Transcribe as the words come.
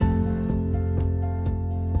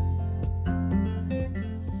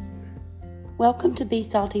Welcome to Be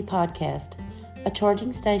Salty Podcast, a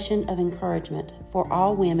charging station of encouragement for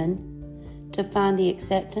all women to find the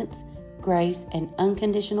acceptance, grace, and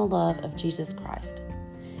unconditional love of Jesus Christ.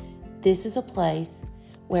 This is a place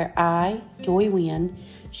where I, Joy Wynn,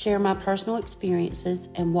 share my personal experiences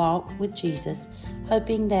and walk with Jesus,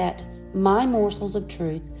 hoping that my morsels of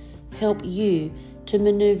truth help you to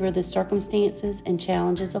maneuver the circumstances and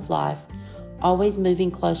challenges of life, always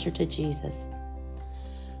moving closer to Jesus.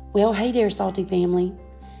 Well, hey there, Salty family.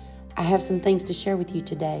 I have some things to share with you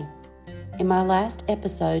today. In my last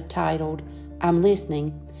episode titled, I'm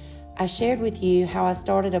Listening, I shared with you how I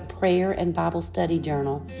started a prayer and Bible study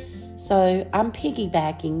journal. So I'm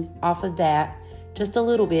piggybacking off of that just a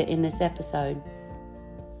little bit in this episode.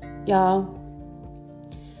 Y'all,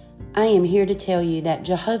 I am here to tell you that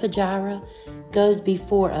Jehovah Jireh goes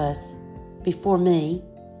before us, before me,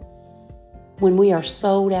 when we are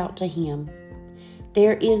sold out to Him.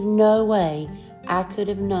 There is no way I could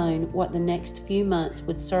have known what the next few months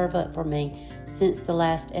would serve up for me since the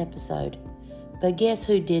last episode. But guess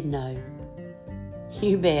who did know?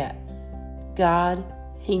 You bet. God,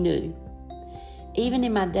 He knew. Even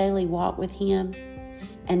in my daily walk with Him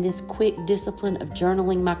and this quick discipline of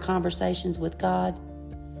journaling my conversations with God,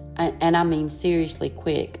 and I mean seriously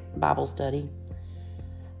quick Bible study,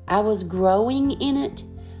 I was growing in it,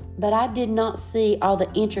 but I did not see all the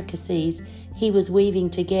intricacies He was weaving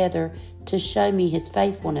together to show me His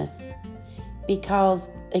faithfulness.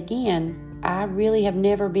 Because, again, I really have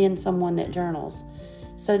never been someone that journals.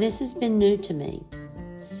 So this has been new to me.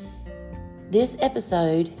 This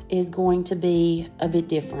episode is going to be a bit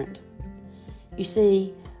different. You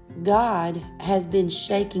see, God has been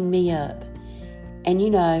shaking me up. And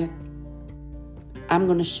I'm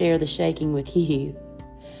going to share the shaking with you.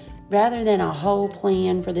 Rather than a whole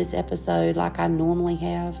plan for this episode like I normally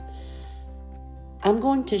have, I'm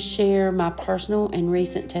going to share my personal and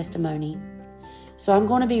recent testimony. So I'm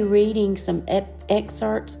going to be reading some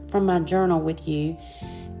excerpts from my journal with you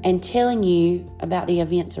and telling you about the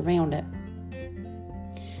events around it.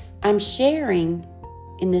 I'm sharing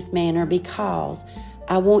in this manner because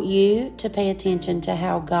I want you to pay attention to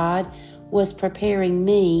how God was preparing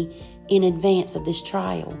me in advance of this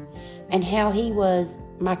trial and how He was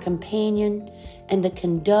my companion and the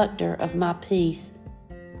conductor of my peace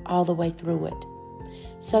all the way through it.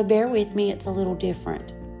 So bear with me, it's a little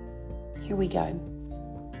different. Here we go.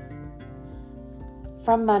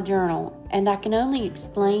 From my journal, and I can only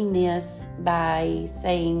explain this by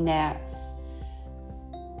saying that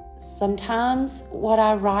sometimes what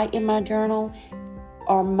I write in my journal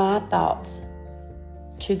are my thoughts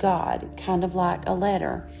to God, kind of like a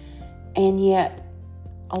letter. And yet,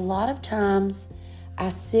 a lot of times, I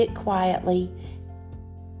sit quietly,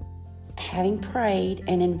 having prayed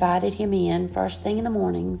and invited Him in first thing in the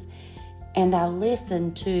mornings, and I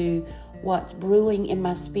listen to what's brewing in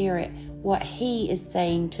my spirit, what He is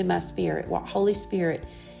saying to my spirit, what Holy Spirit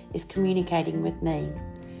is communicating with me.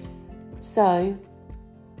 So,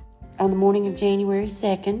 on the morning of January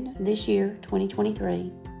 2nd, this year,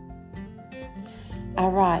 2023, I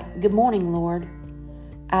write, "Good morning, Lord.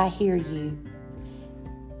 I hear you."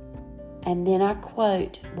 And then I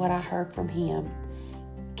quote what I heard from Him.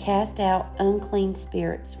 "Cast out unclean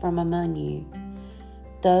spirits from among you."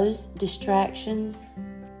 Those distractions,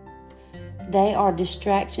 they are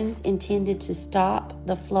distractions intended to stop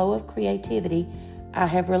the flow of creativity I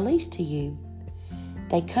have released to you.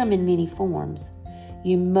 They come in many forms.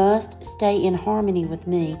 You must stay in harmony with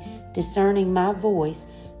me, discerning my voice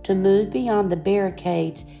to move beyond the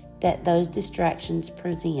barricades that those distractions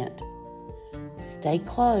present. Stay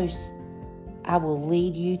close. I will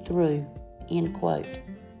lead you through. End quote.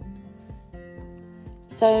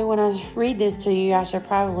 So when I read this to you, I should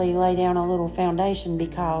probably lay down a little foundation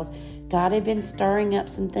because God had been stirring up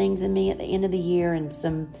some things in me at the end of the year and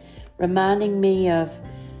some reminding me of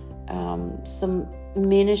some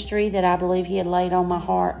ministry that I believe He had laid on my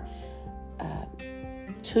heart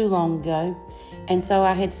too long ago. And so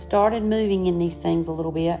I had started moving in these things a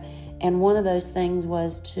little bit. And one of those things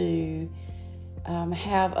was to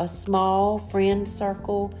have a small friend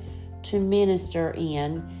circle to minister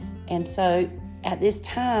in. And so at this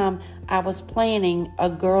time, I was planning a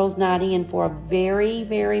girls' night in for a very,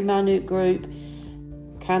 very minute group,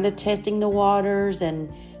 kind of testing the waters and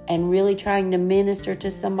really trying to minister to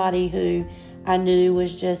somebody who I knew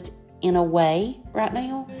was just in a way right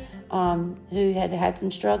now, who had had some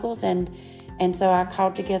struggles. And so I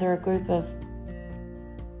called together a group of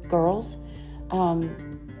girls,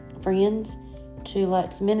 friends, to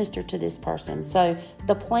let's minister to this person. So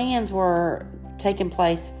the plans were taking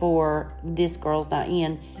place for this girls' night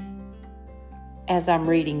in. as I'm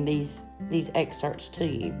reading these excerpts to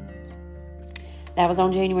you. That was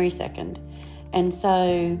on January 2nd. And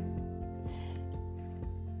so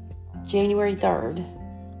January 3rd,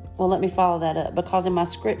 well, let me follow that up, because in my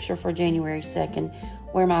scripture for January 2nd,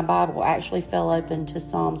 where my Bible actually fell open to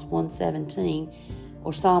Psalms 117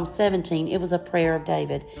 or Psalm 17, it was a prayer of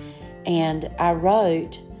David. And I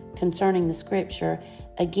wrote concerning the scripture,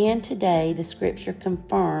 again today the scripture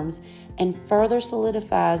confirms and further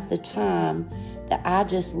solidifies the time that I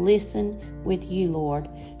just listen with you, Lord.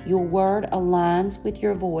 Your word aligns with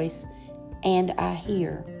your voice, and I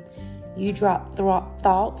hear. You drop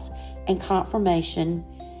thoughts and confirmation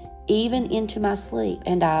even into my sleep,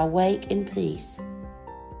 and I awake in peace.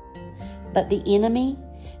 But the enemy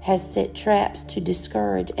has set traps to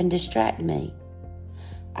discourage and distract me.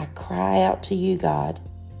 I cry out to you, God.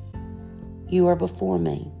 You are before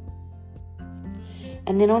me.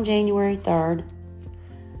 And then on January 3rd,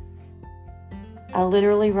 I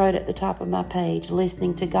literally wrote at the top of my page,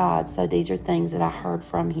 listening to God. So these are things that I heard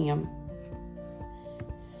from Him.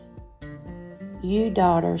 You,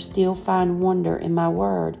 daughter, still find wonder in my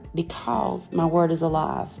word, because my word is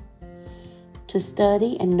alive. To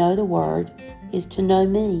study and know the word is to know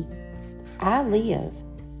me. I live.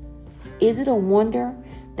 Is it a wonder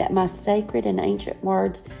that my sacred and ancient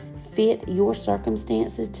words fit your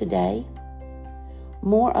circumstances today?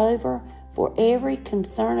 Moreover, for every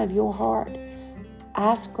concern of your heart,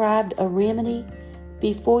 I scribed a remedy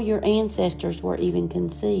before your ancestors were even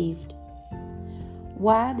conceived.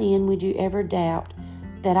 Why then would you ever doubt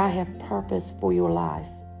that I have purpose for your life?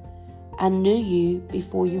 I knew you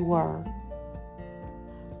before you were.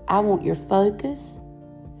 I want your focus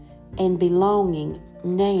and belonging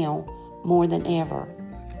now more than ever.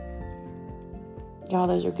 Y'all,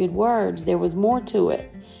 those are good words. There was more to it.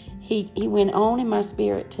 He went on in my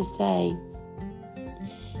spirit to say,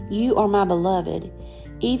 you are my beloved,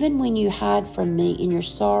 even when you hide from me in your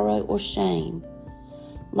sorrow or shame.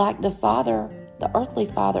 Like the earthly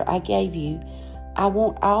father I gave you, I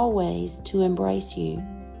want always to embrace you.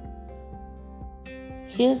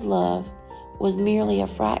 His love was merely a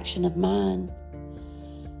fraction of mine.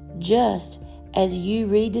 Just as you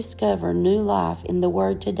rediscover new life in the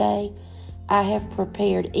Word today, I have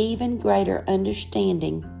prepared even greater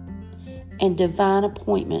understanding and divine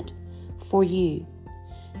appointment for you.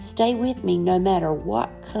 Stay with me no matter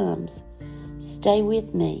what comes. Stay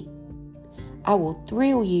with me. I will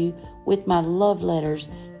thrill you with my love letters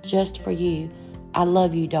just for you. I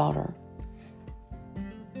love you, daughter.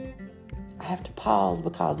 I have to pause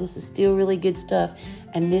because this is still really good stuff,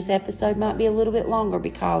 and this episode might be a little bit longer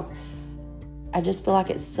because I just feel like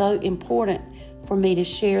it's so important for me to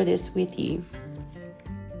share this with you.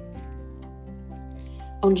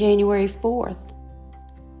 On January 4th,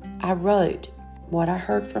 I wrote what I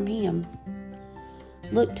heard from Him.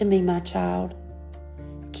 Look to me, my child.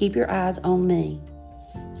 Keep your eyes on me.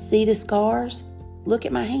 See the scars? Look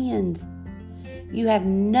at my hands. You have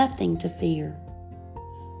nothing to fear.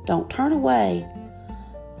 Don't turn away.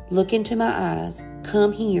 Look into my eyes.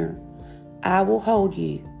 Come here. I will hold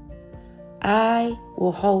you. I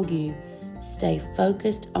will hold you. Stay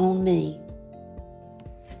focused on me.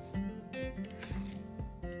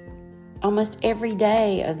 Almost every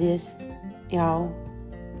day of this, y'all,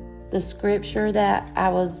 the scripture that I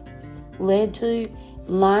was led to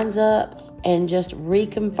lines up and just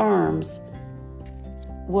reconfirms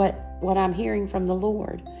what I'm hearing from the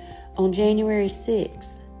Lord. On January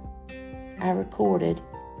 6th, I recorded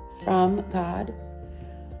from God,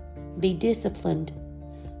 be disciplined,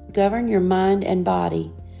 govern your mind and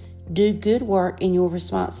body, do good work in your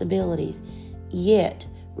responsibilities, yet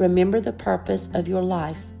remember the purpose of your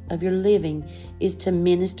life, of your living, is to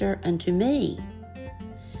minister unto me.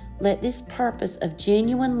 Let this purpose of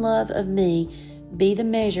genuine love of me be the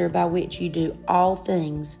measure by which you do all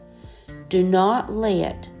things. Do not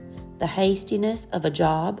let the hastiness of a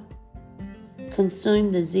job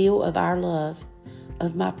consume the zeal of our love,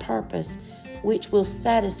 of my purpose, which will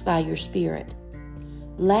satisfy your spirit.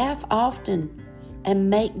 Laugh often and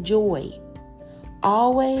make joy,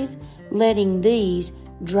 always letting these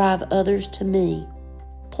drive others to me.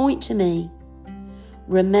 Point to me.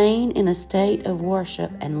 Remain in a state of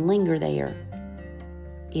worship and linger there.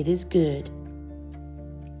 It is good.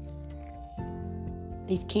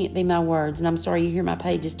 These can't be my words, and I'm sorry you hear my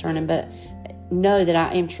pages turning, but know that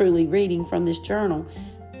I am truly reading from this journal.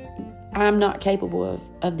 I'm not capable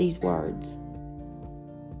of these words.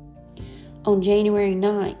 On January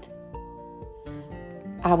 9th,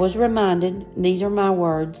 I was reminded, these are my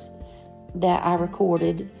words that I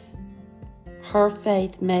recorded, her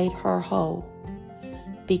faith made her whole.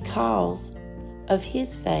 Because of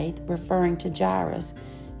his faith, referring to Jairus,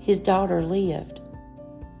 his daughter lived.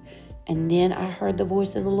 And then I heard the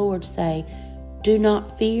voice of the Lord say, "Do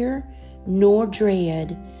not fear nor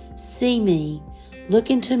dread. See me. Look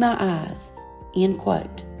into my eyes." End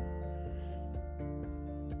quote.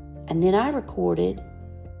 And then I recorded,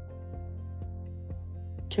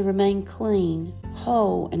 "To remain clean,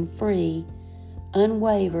 whole, and free,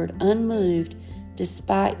 unwavered, unmoved,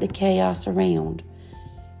 despite the chaos around."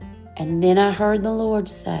 And then I heard the Lord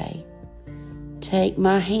say, "Take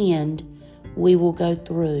my hand, we will go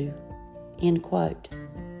through." End quote.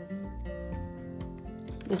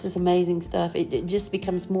 This is amazing stuff. It just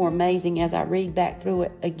becomes more amazing as I read back through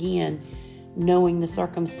it again, knowing the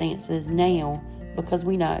circumstances now, because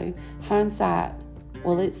we know hindsight,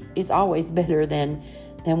 well, it's always better than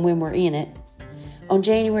when we're in it. On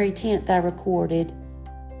January 10th, I recorded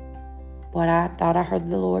what I thought I heard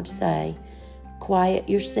the Lord say: "Quiet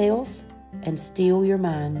yourself and still your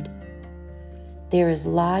mind. There is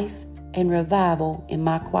life and revival in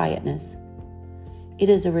my quietness. It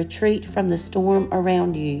is a retreat from the storm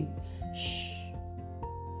around you. Shh.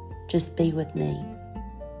 Just be with me.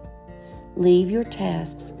 Leave your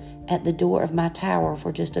tasks at the door of my tower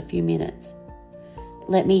for just a few minutes.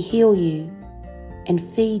 Let me heal you and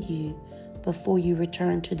feed you before you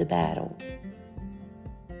return to the battle."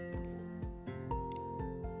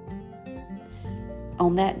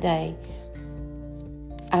 On that day,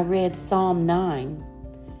 I read Psalm 9,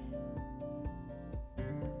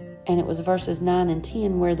 and it was verses 9 and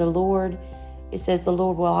 10 where it says, "The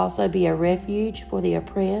Lord will also be a refuge for the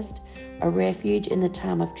oppressed, a refuge in the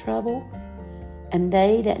time of trouble, and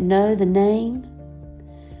they that know the name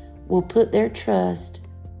will put their trust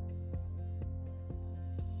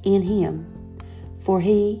in him, for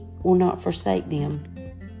he will not forsake them."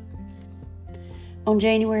 On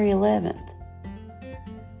January 11th,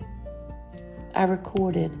 I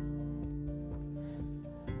recorded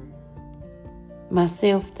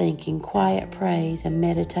myself thinking, "Quiet praise and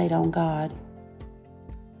meditate on God."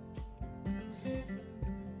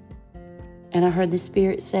 And I heard the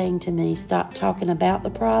Spirit saying to me, "Stop talking about the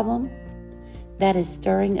problem. That is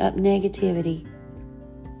stirring up negativity,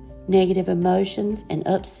 negative emotions, and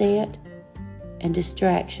upset and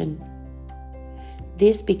distraction.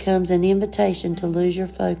 This becomes an invitation to lose your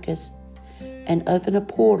focus and open a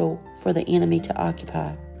portal for the enemy to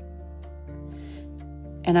occupy."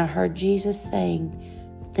 And I heard Jesus saying,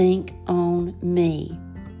 "Think on me."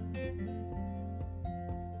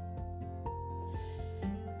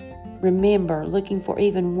 Remember, looking for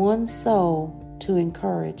even one soul to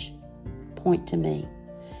encourage, point to me.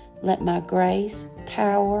 Let my grace,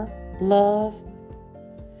 power, love,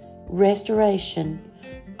 restoration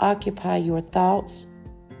occupy your thoughts,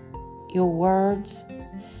 your words,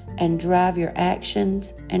 and drive your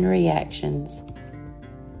actions and reactions.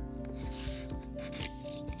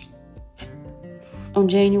 On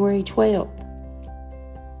January 12th,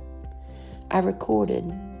 I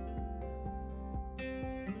recorded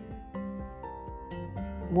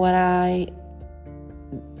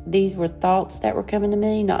these were thoughts that were coming to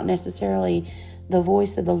me, not necessarily the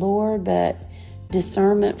voice of the Lord, but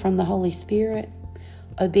discernment from the Holy Spirit.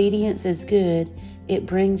 Obedience is good. It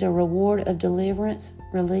brings a reward of deliverance,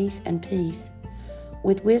 release, and peace.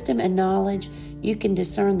 With wisdom and knowledge, you can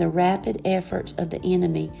discern the rapid efforts of the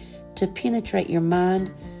enemy to penetrate your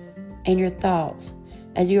mind and your thoughts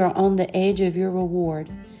as you are on the edge of your reward.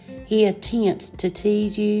 He attempts to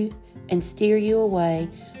tease you and steer you away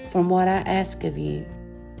from what I ask of you.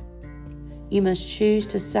 You must choose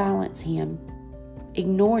to silence him,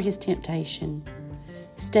 ignore his temptation,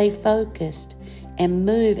 stay focused, and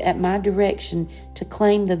move at my direction to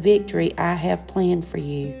claim the victory I have planned for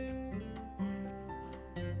you.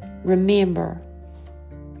 Remember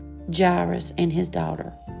Jairus and his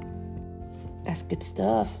daughter. That's good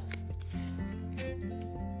stuff.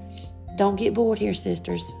 Don't get bored here,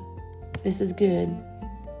 sisters. This is good.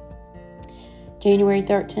 January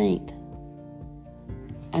 13th.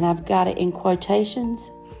 And I've got it in quotations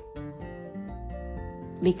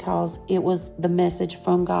because it was the message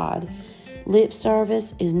from God. Lip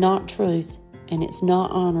service is not truth, and it's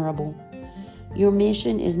not honorable. Your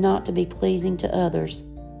mission is not to be pleasing to others.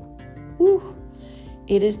 Whew.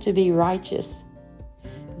 It is to be righteous,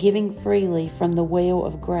 giving freely from the well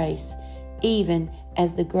of grace, even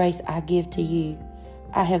as the grace I give to you.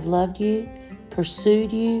 I have loved you,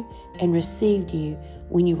 pursued you, and received you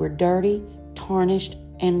when you were dirty, tarnished,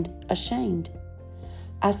 and ashamed.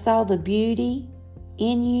 I saw the beauty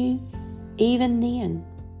in you even then.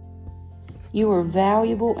 You are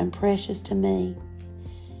valuable and precious to me,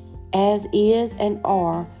 as is and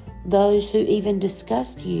are those who even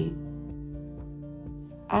discussed you.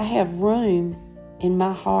 I have room in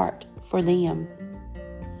my heart for them,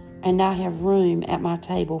 and I have room at my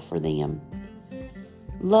table for them.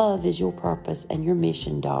 Love is your purpose and your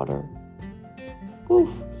mission, daughter.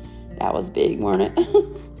 Whew, that was big, wasn't it?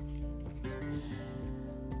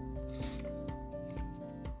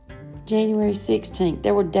 January 16th.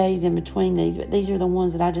 There were days in between these, but these are the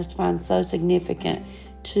ones that I just find so significant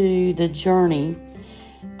to the journey.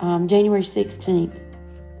 January 16th.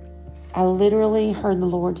 I literally heard the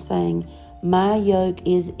Lord saying, "My yoke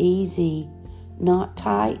is easy, not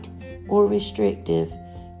tight or restrictive,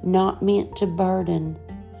 not meant to burden.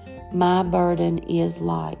 My burden is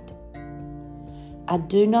light." I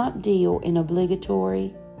do not deal in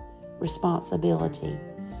obligatory responsibility.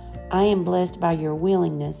 I am blessed by your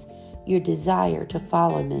willingness, your desire to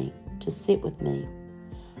follow me, to sit with me.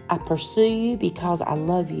 I pursue you because I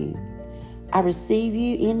love you. I receive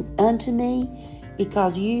you unto me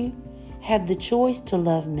because you have the choice to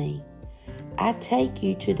love me. I take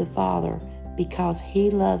you to the Father because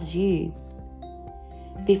He loves you.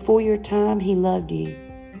 Before your time, He loved you.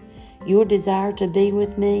 Your desire to be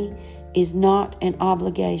with me is not an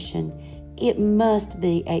obligation. It must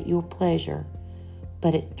be at your pleasure,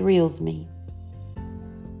 but it thrills me.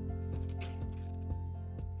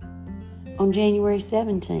 On January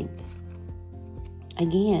 17th,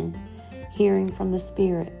 again, hearing from the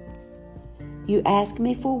Spirit, you ask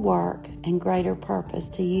me for work and greater purpose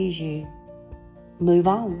to use you. Move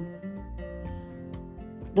on.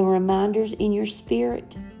 The reminders in your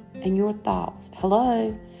spirit and your thoughts.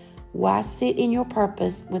 Hello? Why sit in your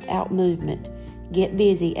purpose without movement? Get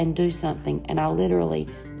busy and do something. And I literally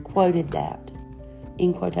quoted that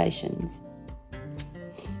in quotations.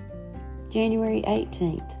 January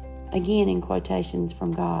 18th, again in quotations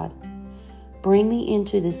from God. Bring me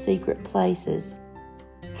into the secret places.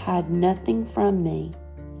 Hide nothing from me.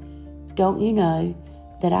 Don't you know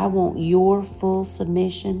that I want your full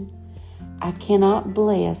submission? I cannot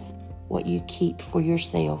bless what you keep for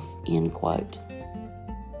yourself, end quote.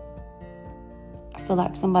 I feel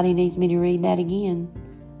like somebody needs me to read that again.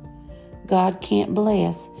 God can't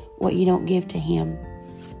bless what you don't give to Him.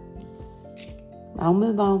 I'll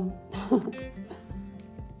move on.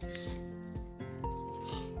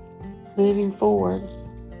 Moving forward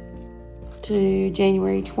to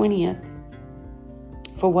January 20th.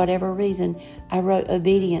 For whatever reason, I wrote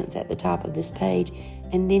obedience at the top of this page,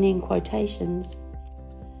 and then in quotations,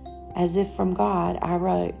 as if from God, I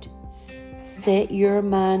wrote, set your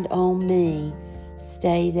mind on me,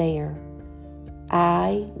 stay there.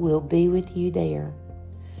 I will be with you there.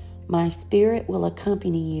 My Spirit will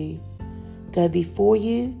accompany you, go before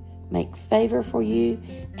you, make favor for you,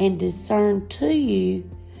 and discern to you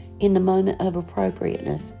in the moment of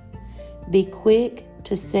appropriateness. Be quick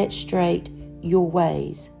to set straight your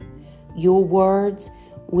ways. Your words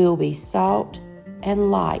will be salt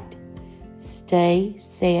and light. Stay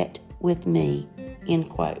set with me, end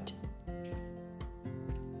quote.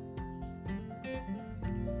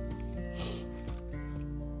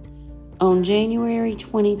 On January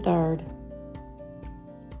 23rd,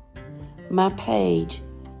 my page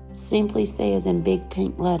simply says in big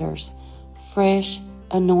pink letters, fresh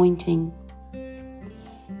anointing.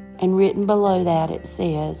 And written below that it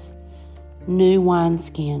says, new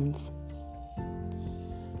wineskins.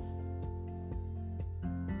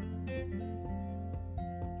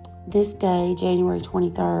 This day, January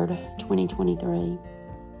 23rd, 2023,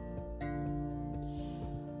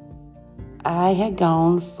 I had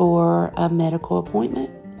gone for a medical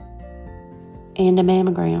appointment and a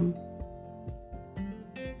mammogram.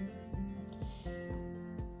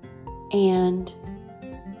 And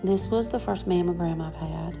this was the first mammogram I've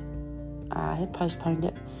had. I had postponed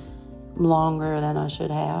it longer than I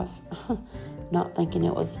should have, not thinking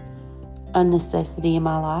it was a necessity in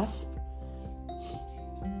my life.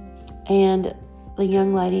 And the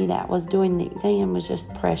young lady that was doing the exam was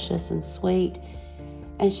just precious and sweet.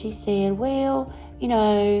 And she said, well,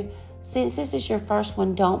 since this is your first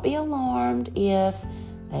one, don't be alarmed if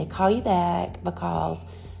they call you back, because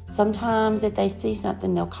sometimes if they see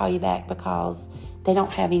something, they'll call you back because they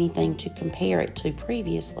don't have anything to compare it to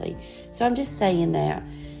previously. So I'm just saying that.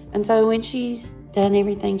 And so when she's done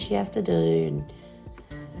everything she has to do,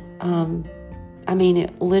 and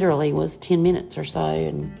it literally was 10 minutes or so,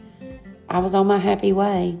 and I was on my happy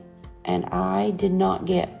way, and I did not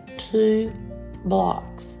get 2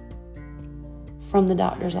 blocks from the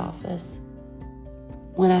doctor's office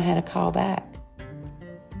when I had a call back.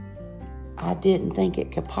 I didn't think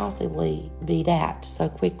it could possibly be that so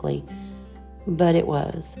quickly, but it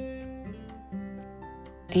was.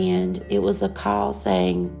 And it was a call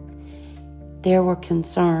saying there were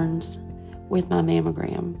concerns with my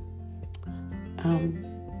mammogram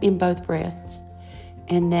in both breasts,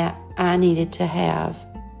 and that I needed to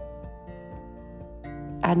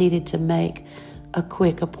make a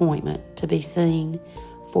quick appointment to be seen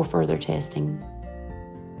for further testing.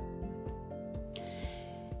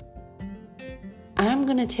 I'm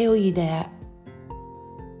going to tell you that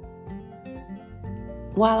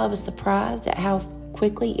while I was surprised at how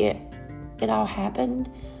quickly it all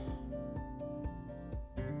happened,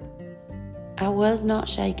 I was not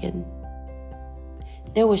shaken.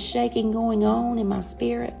 There was shaking going on in my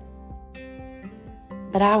spirit,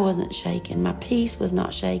 but I wasn't shaken. My peace was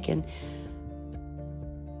not shaken.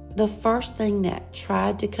 The first thing that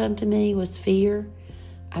tried to come to me was fear.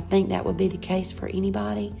 I think that would be the case for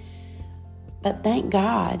anybody. But thank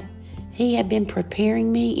God, He had been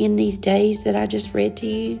preparing me in these days that I just read to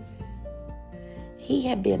you. He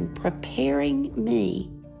had been preparing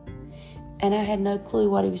me, and I had no clue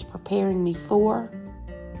what He was preparing me for.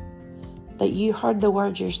 But you heard the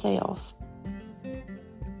words yourself.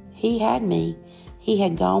 He had me. He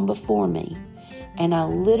had gone before me. And I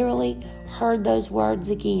literally heard those words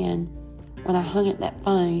again when I hung up that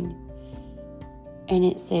phone. And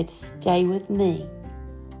it said, stay with me.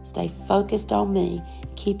 Stay focused on me.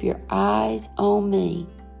 Keep your eyes on me.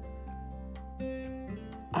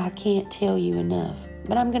 I can't tell you enough.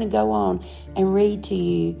 But I'm going to go on and read to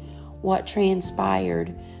you what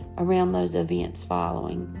transpired around those events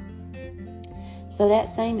following. So that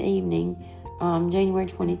same evening, January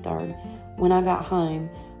 23rd, when I got home,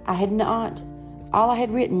 all I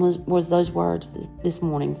had written was those words this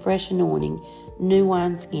morning: fresh anointing, new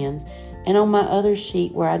wineskins. And on my other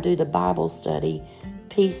sheet where I do the Bible study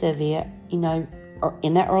piece of it, in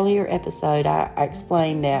that earlier episode, I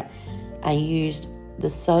explained that I used the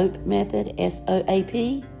SOAP method,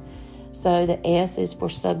 SOAP. So the S is for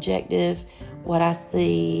subjective, what I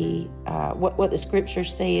see, what the scripture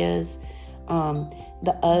says.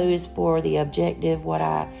 The O is for the objective, what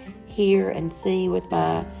I hear and see with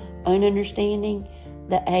my own understanding.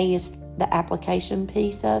 The A is the application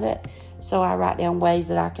piece of it. So I write down ways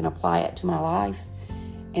that I can apply it to my life.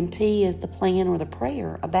 And P is the plan or the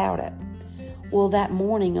prayer about it. Well, that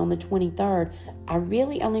morning on the 23rd, I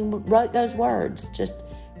really only wrote those words, just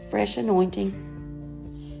fresh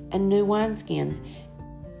anointing and new wineskins.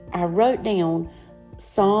 I wrote down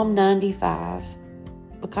Psalm 95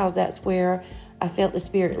 because that's where I felt the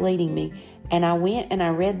Spirit leading me. And I went and I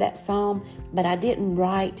read that psalm, but I didn't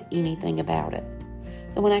write anything about it.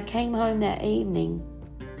 So when I came home that evening,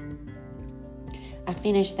 I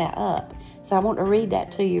finished that up. So I want to read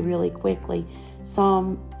that to you really quickly.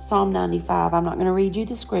 Psalm 95. I'm not going to read you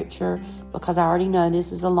the scripture because I already know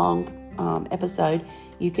this is a long episode.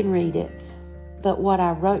 You can read it. But what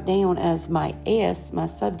I wrote down as my S, my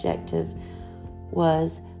subjective,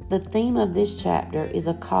 was the theme of this chapter is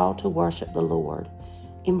a call to worship the Lord.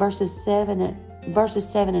 In verses 7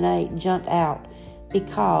 and 8 jumped out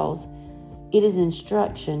because it is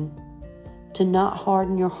instruction to not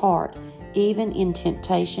harden your heart, even in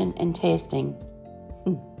temptation and testing.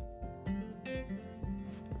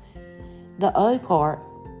 The O part,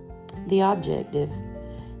 the objective.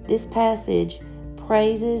 This passage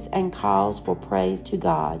praises and calls for praise to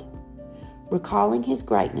God. Recalling His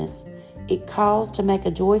greatness, it calls to make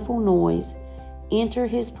a joyful noise, enter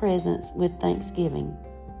His presence with thanksgiving.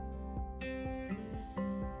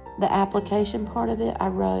 The application part of it, I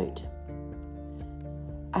wrote,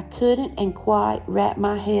 I couldn't and quite wrap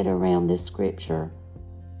my head around this scripture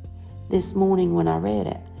this morning when I read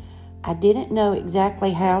it. I didn't know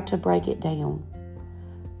exactly how to break it down.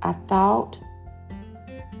 I thought,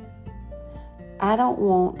 I don't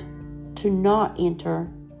want to not enter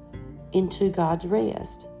into God's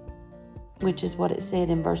rest, which is what it said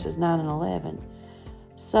in verses 9 and 11.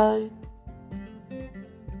 So,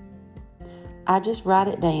 I just write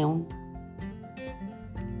it down,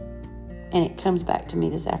 and it comes back to me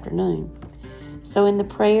this afternoon. So in the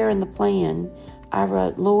prayer and the plan, I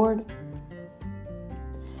wrote, Lord,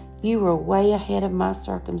 You were way ahead of my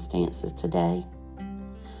circumstances today.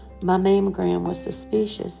 My mammogram was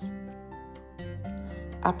suspicious.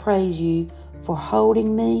 I praise You for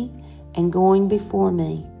holding me and going before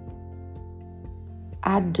me.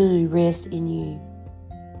 I do rest in You.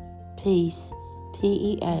 Peace,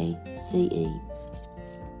 P-E-A-C-E.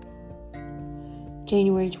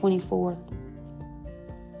 January 24th.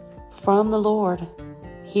 From the Lord,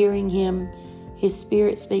 hearing His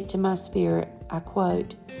Spirit speak to my spirit, I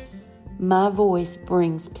quote, My voice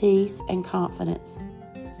brings peace and confidence.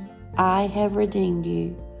 I have redeemed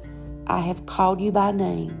you. I have called you by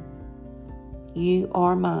name. You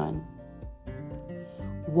are mine.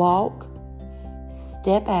 Walk,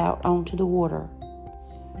 Step out onto the water.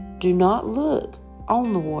 Do not look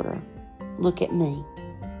on the water. Look at me.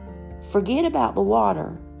 Forget about the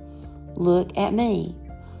water. Look at me.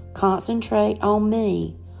 Concentrate on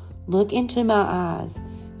me. Look into my eyes.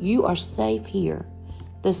 You are safe here.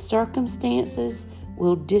 The circumstances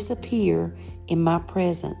will disappear in my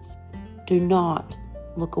presence. Do not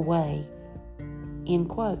look away. End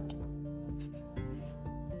quote.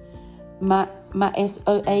 My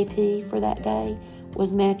SOAP for that day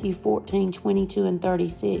was Matthew 14:22 and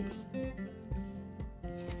 36.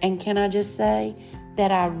 And can I just say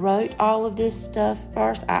that I wrote all of this stuff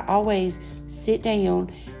first? I always sit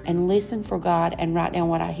down and listen for God and write down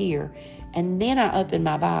what I hear. And then I open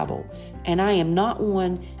my Bible. And I am not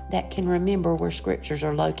one that can remember where scriptures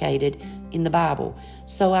are located in the Bible.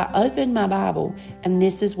 So I open my Bible, and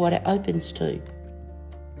this is what it opens to.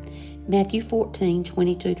 Matthew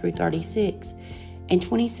 14:22 through 36. And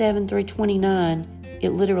 27 through 29, it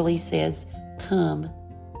literally says, come.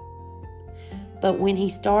 But when he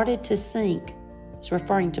started to sink, it's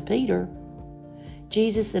referring to Peter,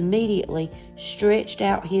 Jesus immediately stretched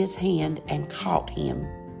out his hand and caught him.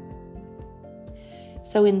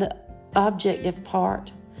 So in the objective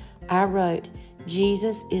part, I wrote,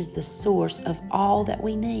 Jesus is the source of all that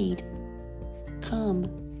we need. Come.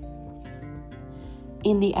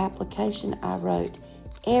 In the application, I wrote,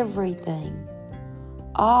 everything,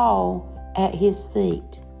 all at his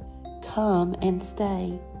feet. Come and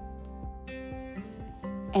stay.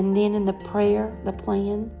 And then in the prayer, the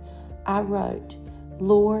plan, I wrote,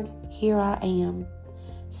 Lord, here I am.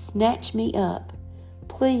 Snatch me up.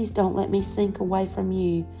 Please don't let me sink away from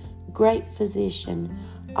you. Great physician,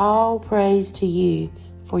 all praise to you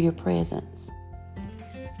for your presence.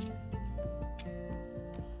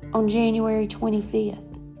 On January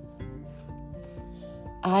 25th,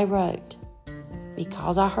 I wrote,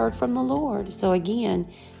 because I heard from the Lord. So again,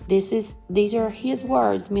 these are his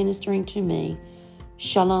words ministering to me.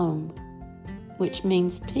 Shalom, which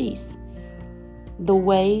means peace. The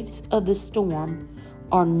waves of the storm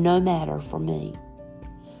are no matter for me.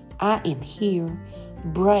 I am here,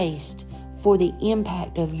 braced for the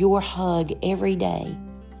impact of your hug every day.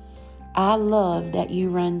 I love that you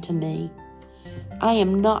run to me. I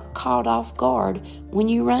am not caught off guard when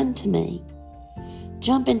you run to me.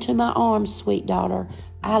 Jump into my arms, sweet daughter.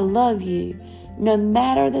 I love you. No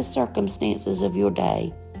matter the circumstances of your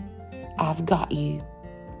day, I've got you.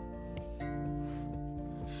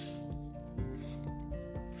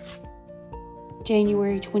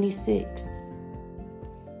 January 26th.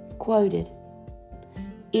 Quoted,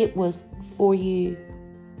 it was for you.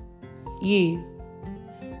 You.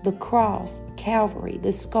 The cross, Calvary,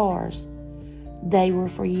 the scars, they were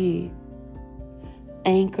for you.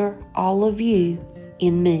 Anchor all of you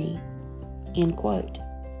in me. End quote.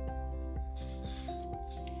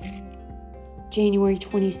 January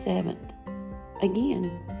 27th.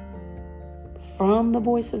 Again, from the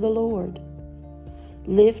voice of the Lord.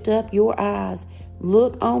 Lift up your eyes.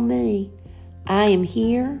 Look on me. I am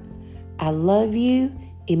here. I love you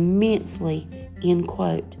immensely. End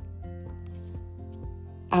quote.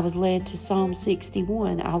 I was led to Psalm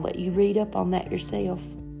 61. I'll let you read up on that yourself.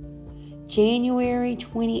 January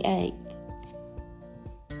 28th.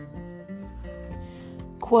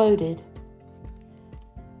 Quoted.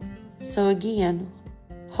 So again,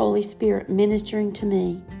 Holy Spirit ministering to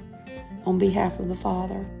me on behalf of the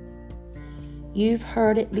Father. You've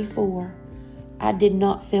heard it before. I did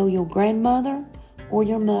not fail your grandmother or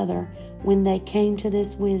your mother when they came to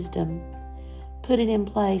this wisdom. Put it in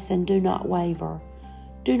place and do not waver.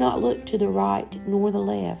 Do not look to the right nor the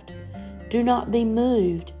left. Do not be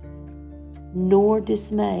moved nor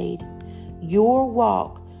dismayed. Your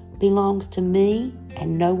walk belongs to me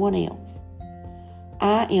and no one else.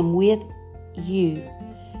 I am with you.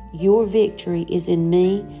 Your victory is in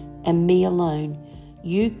me and me alone.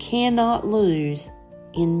 You cannot lose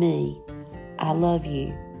in me. I love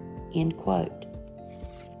you. End quote.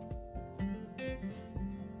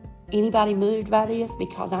 Anybody moved by this?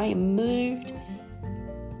 Because I am moved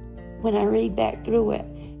when I read back through it.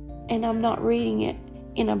 And I'm not reading it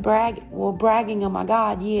in a bragging on my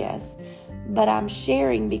God, yes. But I'm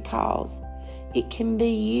sharing because it can be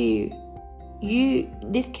you.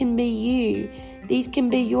 This can be you. These can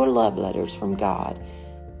be your love letters from God.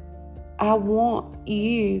 I want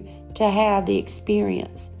you to have the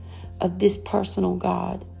experience of this personal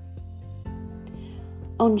God.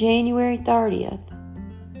 On January 30th,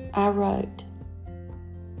 I wrote,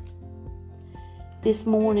 this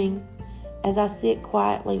morning, as I sit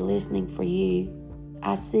quietly listening for you,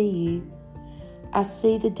 I see you. I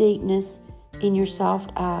see the deepness in your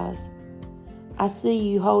soft eyes. I see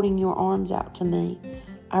you holding your arms out to me.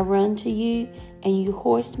 I run to you and you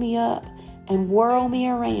hoist me up and whirl me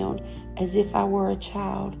around as if I were a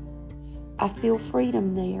child. I feel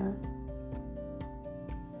freedom there.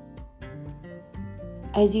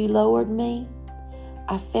 As you lowered me,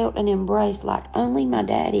 I felt an embrace like only my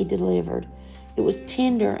daddy delivered. It was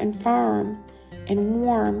tender and firm and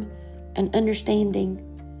warm and understanding.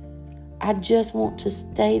 I just want to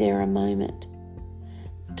stay there a moment,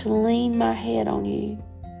 to lean my head on you,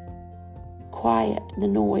 quiet the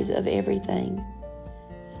noise of everything.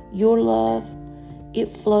 Your love, it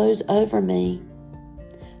flows over me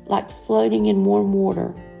like floating in warm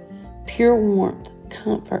water, pure warmth,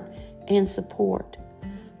 comfort, and support.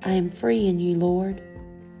 I am free in you, Lord.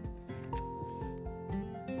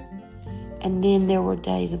 And then there were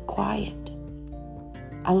days of quiet.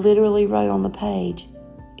 I literally wrote on the page,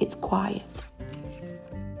 it's quiet.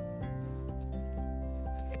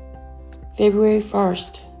 February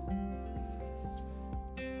 1st,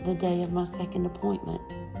 the day of my second appointment,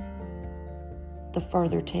 the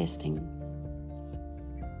further testing.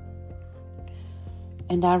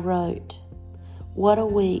 And I wrote, what a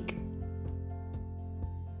week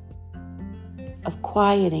of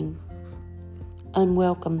quieting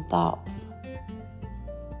unwelcome thoughts.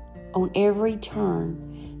 On every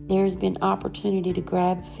turn, there's been opportunity to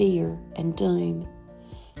grab fear and doom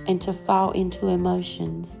and to fall into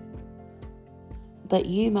emotions. But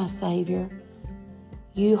you, my Savior,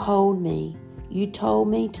 you hold me. You told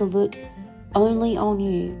me to look only on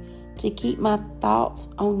you, to keep my thoughts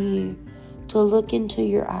on you, to look into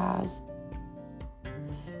your eyes.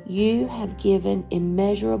 You have given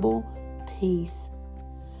immeasurable peace.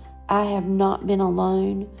 I have not been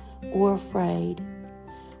alone or afraid.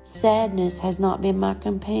 Sadness has not been my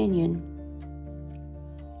companion.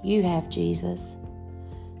 You have, Jesus.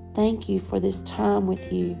 Thank you for this time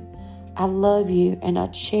with you. I love you and I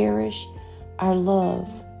cherish our love.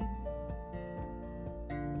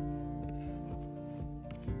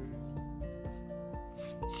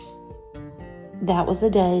 That was the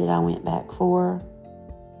day that I went back for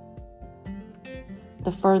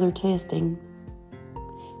the further testing,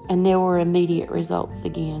 and there were immediate results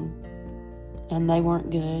again, and they weren't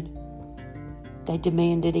good. They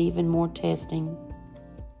demanded even more testing,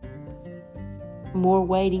 more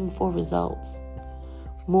waiting for results,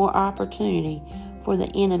 more opportunity for the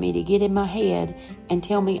enemy to get in my head and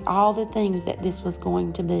tell me all the things that this was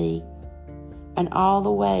going to be, and all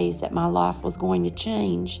the ways that my life was going to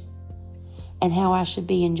change, and how I should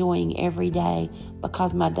be enjoying every day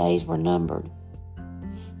because my days were numbered.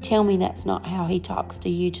 Tell me that's not how he talks to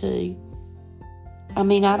you too. I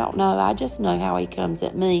mean, I don't know. I just know how he comes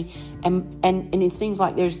at me. And it seems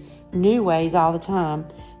like there's new ways all the time.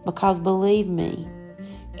 Because believe me,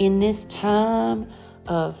 in this time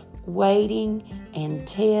of waiting and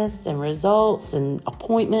tests and results and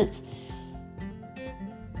appointments,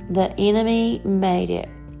 the enemy made it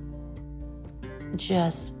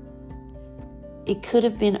just, it could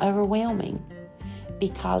have been overwhelming.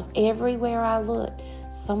 Because everywhere I looked,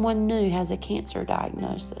 someone new has a cancer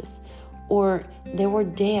diagnosis, or there were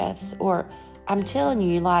deaths, or I'm telling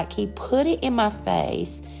you, like, he put it in my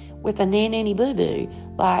face with a nanny boo-boo,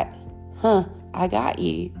 like, I got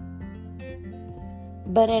you.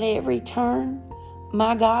 But at every turn,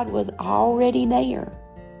 my God was already there.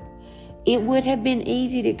 It would have been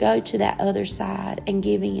easy to go to that other side and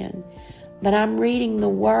give in, but I'm reading the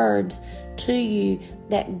words to you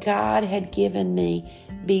that God had given me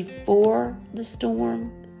before the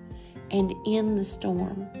storm and in the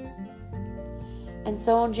storm. And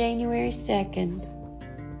so on January 2nd,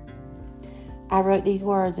 I wrote these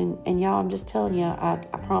words, and y'all, I'm just telling you, I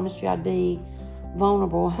promised you I'd be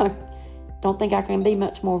vulnerable. I don't think I can be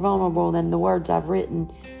much more vulnerable than the words I've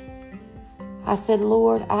written. I said,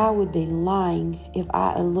 Lord, I would be lying if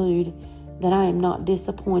I allude that I am not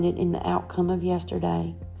disappointed in the outcome of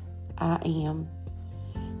yesterday. I am.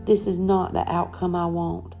 This is not the outcome I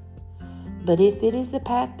want. But if it is the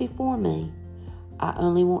path before me, I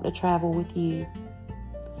only want to travel with you.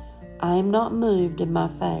 I am not moved in my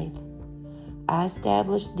faith. I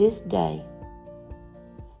establish this day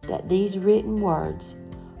that these written words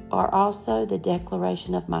are also the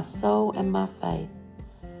declaration of my soul and my faith.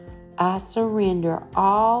 I surrender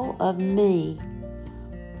all of me,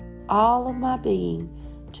 all of my being,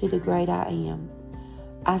 to the great I am.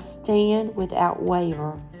 I stand without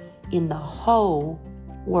waver in the whole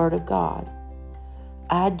Word of God.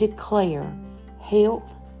 I declare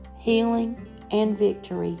health, healing, and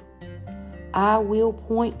victory. I will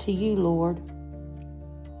point to you, Lord,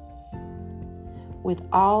 with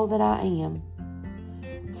all that I am,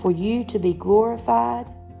 for you to be glorified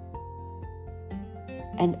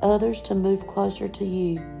and others to move closer to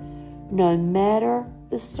you. No matter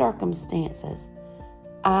the circumstances,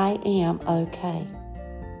 I am okay.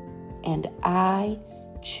 And I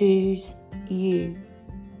choose you.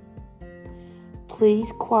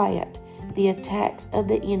 Please quiet the attacks of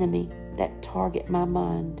the enemy that target my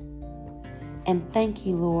mind. And thank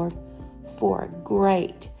you, Lord, for a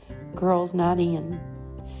great girls' night in.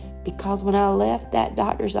 Because when I left that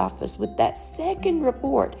doctor's office with that second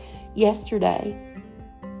report yesterday,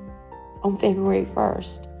 on February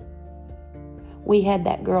 1st, we had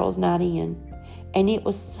that girls' night in. And it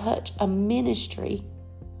was such a ministry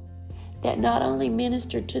that not only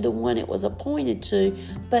ministered to the one it was appointed to,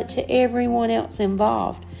 but to everyone else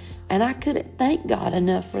involved. And I couldn't thank God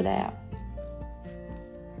enough for that.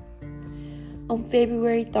 On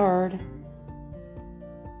February 3rd,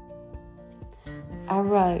 I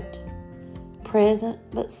wrote, present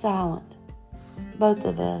but silent, both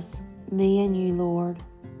of us, me and you, Lord.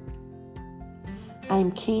 I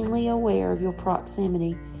am keenly aware of your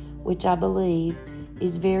proximity, which I believe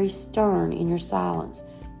is very stern in your silence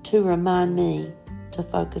to remind me to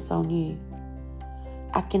focus on you.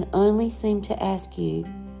 I can only seem to ask you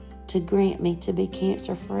to grant me to be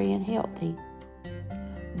cancer-free and healthy,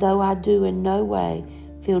 though I do in no way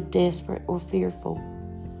feel desperate or fearful.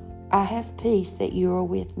 I have peace that you are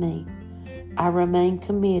with me. I remain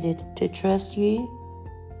committed to trust you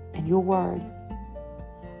and your word.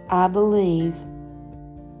 I believe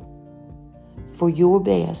for your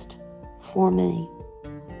best for me.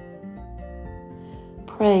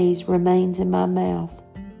 Praise remains in my mouth.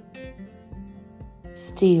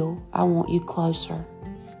 Still, I want you closer.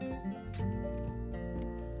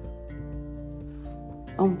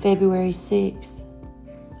 On February 6th,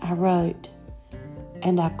 I wrote,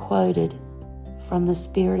 and I quoted from the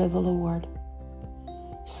Spirit of the Lord,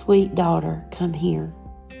 sweet daughter, come here.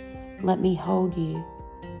 Let me hold you.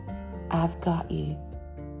 I've got you.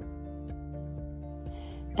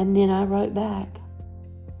 And then I wrote back,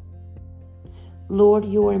 Lord,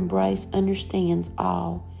 your embrace understands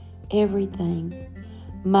all, everything.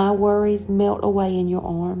 My worries melt away in your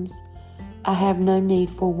arms. I have no need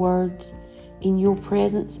for words in your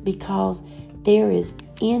presence because there is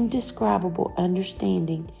indescribable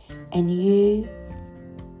understanding, and you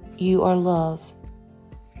are love.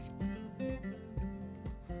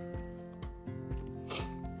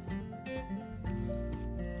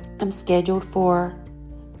 I'm scheduled for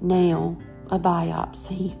now a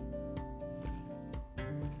biopsy.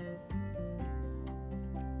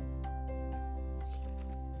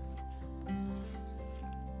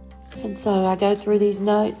 And so I go through these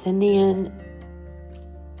notes, and then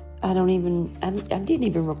I didn't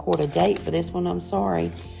even record a date for this one, I'm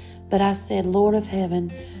sorry. But I said, Lord of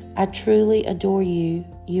heaven, I truly adore you,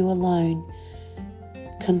 you alone.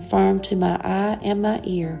 Confirm to my eye and my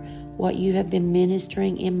ear what you have been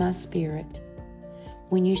ministering in my spirit.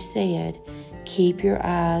 When you said, keep your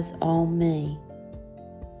eyes on me.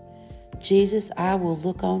 Jesus, I will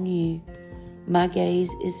look on you. My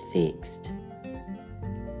gaze is fixed.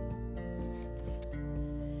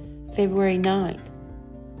 February 9th,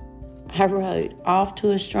 I wrote, off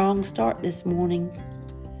to a strong start this morning.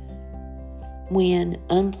 When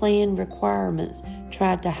unplanned requirements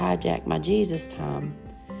tried to hijack my Jesus time,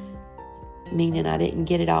 meaning I didn't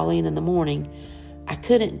get it all in the morning, I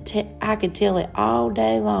could tell it all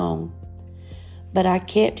day long, but I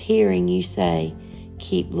kept hearing you say,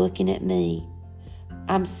 keep looking at me.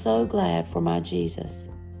 I'm so glad for my Jesus.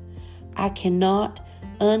 I cannot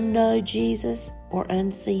unknow Jesus or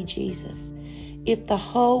unsee Jesus. If the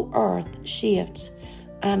whole earth shifts,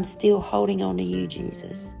 I'm still holding on to you,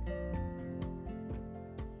 Jesus.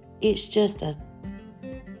 It's just a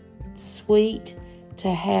sweet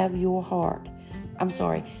to have your heart. I'm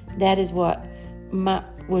sorry, that is what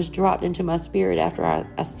was dropped into my spirit after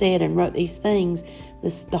I said and wrote these things.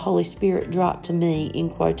 The Holy Spirit dropped to me in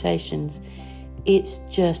quotations. It's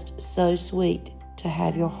just so sweet to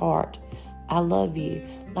have your heart. I love you.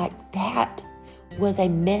 Like that was a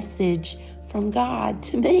message from God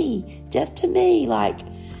to me, just to me. Like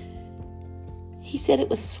he said it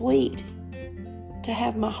was sweet to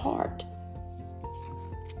have my heart.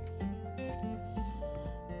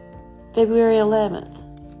 February 11th,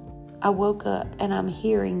 I woke up and I'm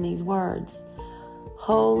hearing these words.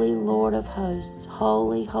 Holy Lord of hosts,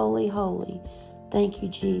 holy, holy, holy. Thank you,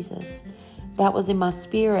 Jesus. That was in my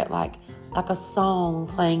spirit like a song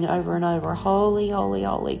playing over and over. Holy, holy,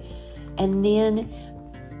 holy. And then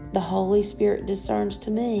the Holy Spirit discerns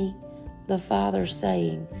to me the Father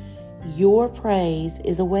saying, your praise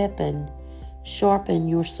is a weapon. Sharpen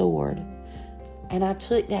your sword. And I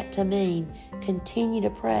took that to mean continue to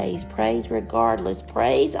praise. Praise regardless.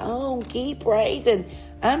 Praise on. Keep praising.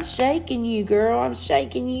 I'm shaking you, girl. I'm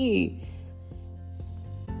shaking you.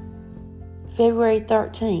 February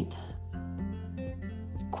 13th.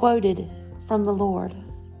 Quoted from the Lord.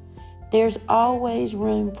 There's always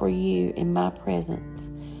room for you in my presence.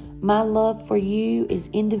 My love for you is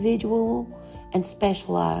individual and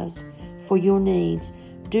specialized for your needs.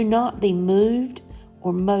 Do not be moved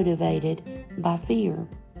or motivated by fear.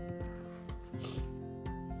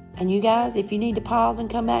 And you guys, if you need to pause and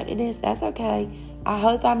come back to this, that's okay. I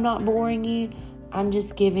hope I'm not boring you. I'm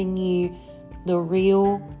just giving you the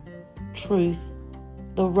real truth,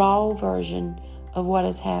 the raw version of what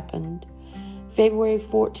has happened. February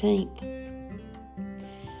 14th,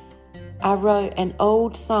 I wrote an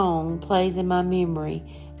old song plays in my memory,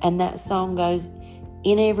 and that song goes,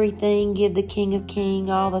 in everything give the King of Kings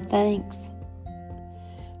all the thanks.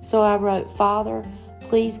 So I wrote, Father,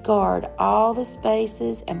 please guard all the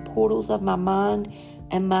spaces and portals of my mind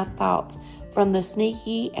and my thoughts from the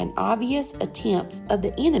sneaky and obvious attempts of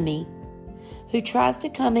the enemy who tries to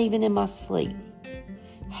come even in my sleep.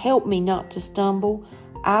 Help me not to stumble.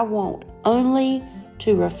 I want only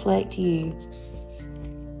to reflect you.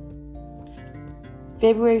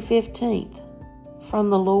 February 15th, from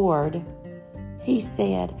the Lord, He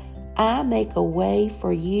said, I make a way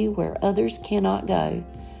for you where others cannot go.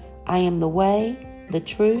 I am the way, the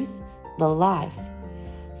truth, the life.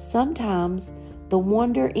 Sometimes the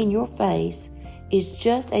wonder in your face is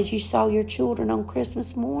just as you saw your children on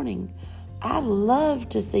Christmas morning. I love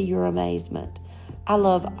to see your amazement. I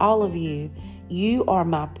love all of you. You are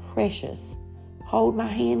my precious. Hold my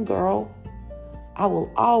hand, girl. I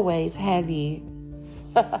will always have you.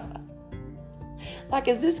 Like,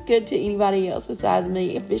 is this good to anybody else besides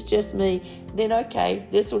me? If it's just me, then okay,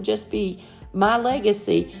 this will just be my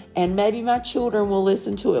legacy, and maybe my children will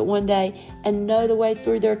listen to it one day and know the way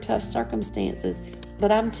through their tough circumstances.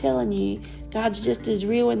 But I'm telling you, God's just as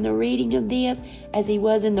real in the reading of this as He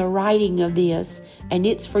was in the writing of this, and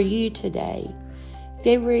it's for you today.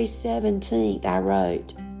 February 17th, I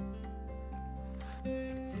wrote,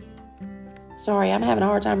 sorry, I'm having a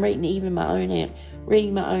hard time reading even my own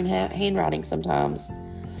handwriting sometimes.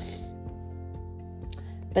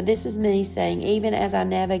 But this is me saying, even as I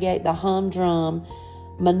navigate the humdrum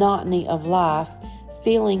monotony of life,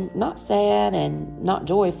 feeling not sad and not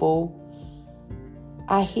joyful,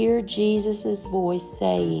 I hear Jesus' voice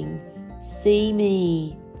saying, see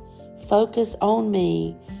me, focus on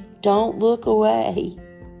me, don't look away.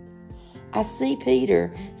 I see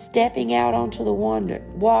Peter stepping out onto the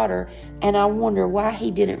water, and I wonder why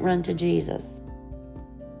he didn't run to Jesus.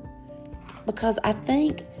 Because I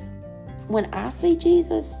think when I see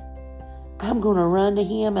Jesus, I'm going to run to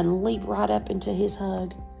Him and leap right up into His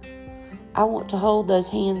hug. I want to hold those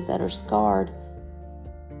hands that are scarred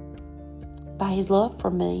by His love for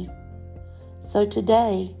me. So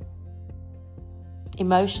today,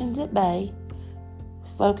 emotions at bay,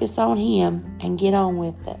 focus on Him and get on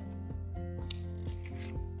with it.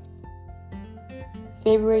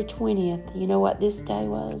 February 20th, you know what this day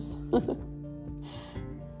was?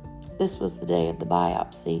 This was the day of the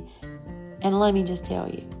biopsy. And let me just tell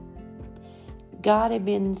you, God had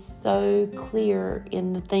been so clear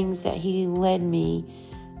in the things that He led me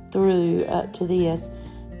through up to this.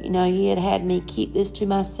 You know, He had me keep this to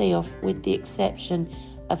myself with the exception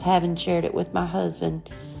of having shared it with my husband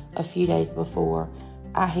a few days before.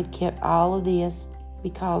 I had kept all of this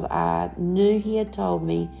because I knew He had told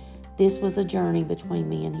me this was a journey between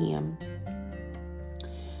me and Him.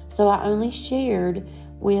 So I only shared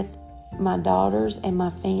with my daughters and my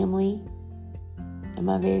family and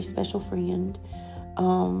my very special friend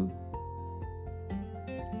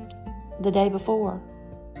the day before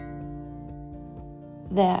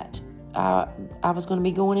that I was going to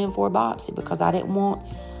be going in for a biopsy, because I didn't want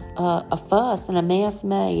a fuss and a mess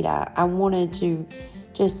made. I wanted to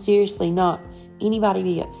just seriously not anybody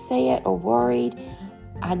be upset or worried.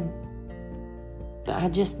 I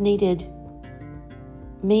just needed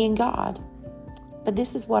me and God. But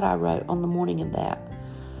this is what I wrote on the morning of that.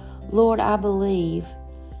 Lord, I believe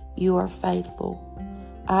You are faithful.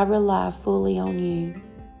 I rely fully on You.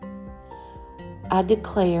 I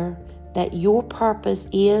declare that Your purpose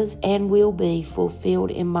is and will be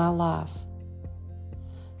fulfilled in my life.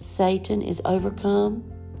 Satan is overcome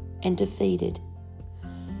and defeated.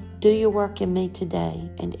 Do Your work in me today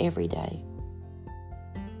and every day.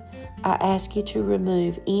 I ask You to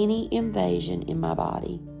remove any invasion in my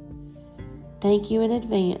body. Thank You in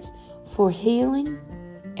advance for healing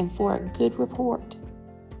and for a good report.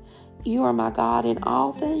 You are my God in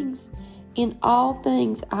all things, In all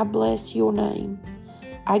things I bless your name.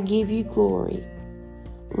 I give you glory.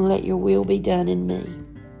 Let your will be done in me.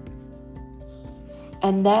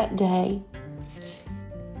 And that day,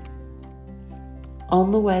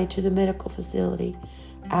 on the way to the medical facility,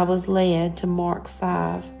 I was led to Mark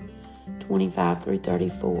 5:25 through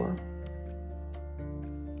 34.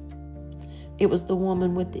 It was the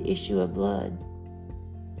woman with the issue of blood.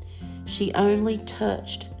 She only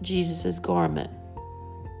touched Jesus' garment.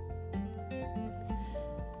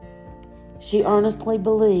 She earnestly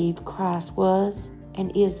believed Christ was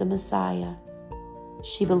and is the Messiah.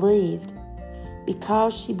 She believed.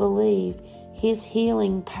 Because she believed, His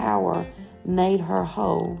healing power made her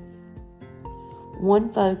whole.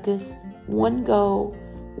 One focus, one goal,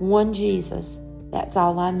 one Jesus. That's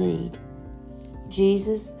all I need.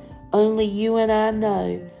 Jesus, only you and I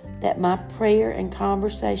know that my prayer and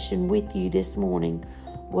conversation with you this morning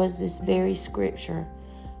was this very scripture.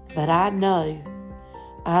 But I know,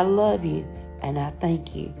 I love you, and I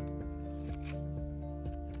thank you.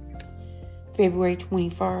 February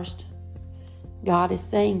 21st, God is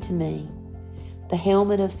saying to me, the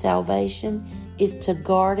helmet of salvation is to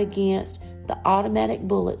guard against the automatic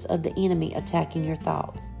bullets of the enemy attacking your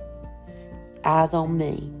thoughts. Eyes on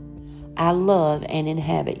me. I love and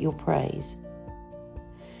inhabit your praise.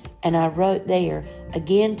 And I wrote there,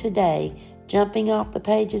 again today, jumping off the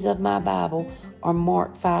pages of my Bible, are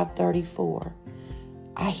Mark 5:34.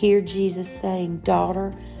 I hear Jesus saying,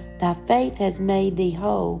 daughter, thy faith has made thee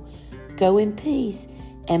whole. Go in peace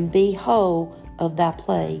and be whole of thy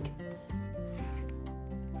plague.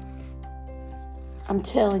 I'm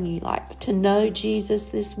telling you, to know Jesus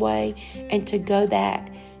this way and to go back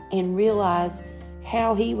and realize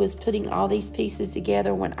how He was putting all these pieces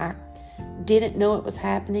together when I didn't know it was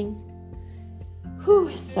happening. Whew,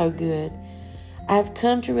 it's so good. I've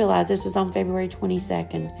come to realize, this was on February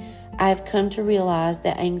 22nd, I've come to realize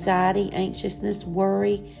that anxiety, anxiousness,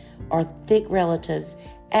 worry are thick relatives,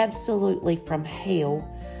 absolutely from hell.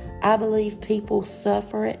 I believe people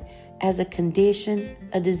suffer it as a condition,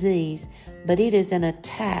 a disease, but it is an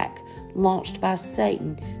attack launched by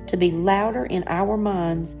Satan to be louder in our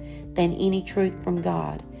minds than any truth from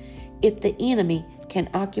God. If the enemy can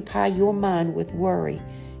occupy your mind with worry,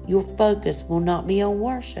 your focus will not be on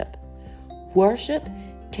worship. Worship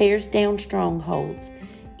tears down strongholds.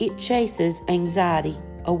 It chases anxiety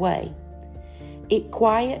away. It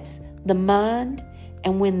quiets the mind,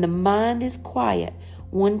 and when the mind is quiet,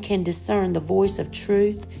 one can discern the voice of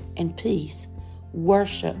truth and peace.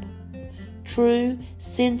 Worship. True,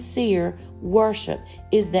 sincere worship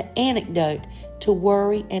is the antidote to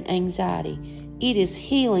worry and anxiety. It is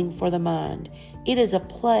healing for the mind. It is a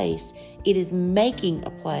place. It is making a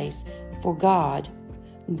place for God.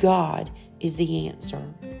 God is the answer.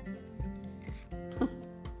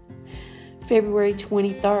 February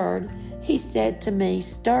 23rd, He said to me,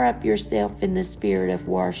 stir up yourself in the spirit of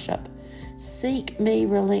worship. Seek me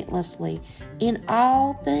relentlessly. In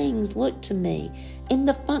all things, look to me. In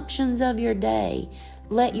the functions of your day,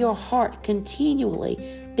 let your heart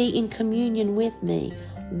continually be in communion with me.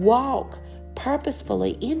 Walk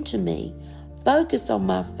purposefully into me. Focus on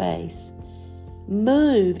my face.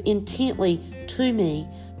 Move intently to me.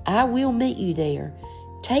 I will meet you there.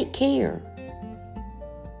 Take care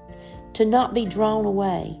to not be drawn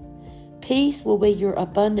away. Peace will be your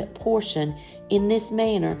abundant portion in this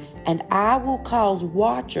manner, and I will cause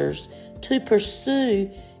watchers to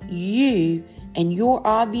pursue you and your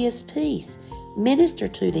obvious peace. Minister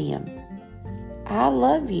to them. I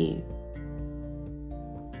love you.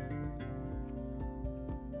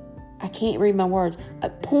 I can't read my words.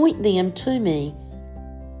 Point them to me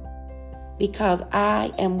because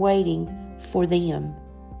I am waiting for them.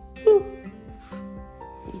 Whew.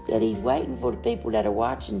 He said He's waiting for the people that are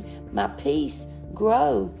watching my peace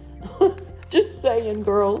grow. Just saying,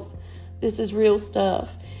 girls. This is real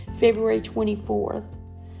stuff. February 24th.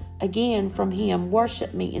 Again from Him,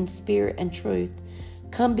 worship me in spirit and truth.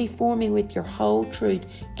 Come before me with your whole truth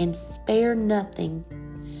and spare nothing.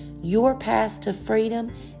 Your path to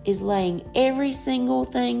freedom is laying every single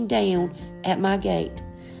thing down at my gate.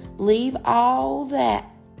 Leave all the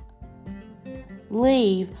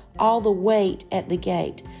weight at the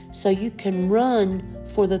gate so you can run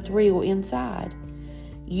for the thrill inside.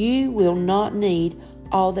 You will not need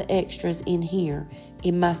all the extras in here,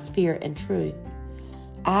 in my spirit and truth.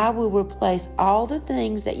 I will replace all the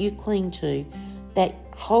things that you cling to that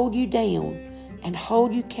hold you down and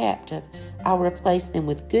hold you captive. I'll replace them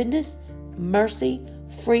with goodness, mercy,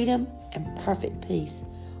 freedom, and perfect peace.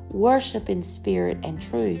 Worship in spirit and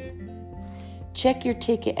truth. Check your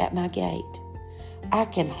ticket at my gate. I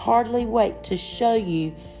can hardly wait to show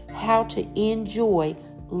you how to enjoy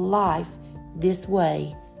life this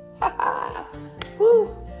way.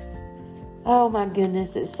 Woo! Oh my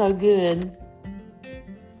goodness, it's so good.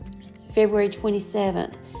 February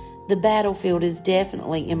 27th. The battlefield is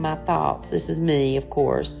definitely in my thoughts. This is me, of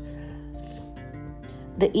course.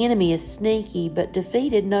 The enemy is sneaky, but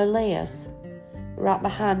defeated no less. Right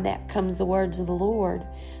behind that comes the words of the Lord.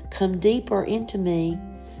 Come deeper into me,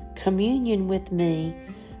 communion with me.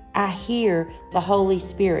 I hear the Holy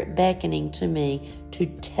Spirit beckoning to me to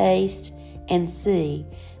taste and see.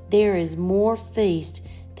 There is more feast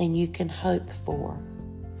than you can hope for.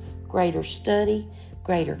 Greater study,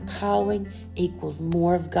 greater calling equals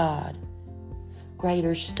more of God.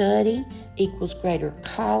 Greater study equals greater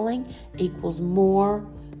calling equals more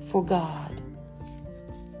for God.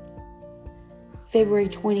 February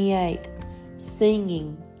 28th,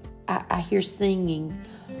 singing. I hear singing.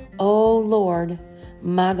 Oh Lord,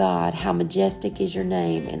 my God, how majestic is your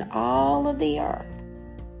name in all of the earth.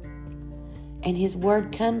 And his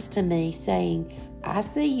word comes to me saying, I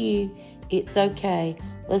see you. It's okay.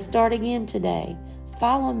 Let's start again today.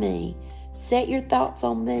 Follow me. Set your thoughts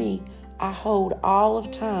on me. I hold all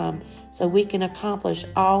of time so we can accomplish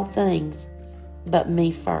all things, but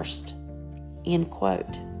me first. End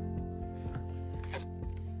quote.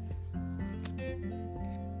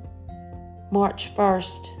 March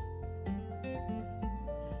 1st.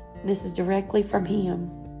 This is directly from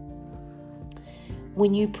him.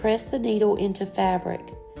 When you press the needle into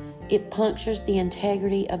fabric, it punctures the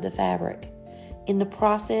integrity of the fabric. In the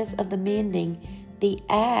process of the mending, the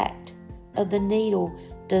act of the needle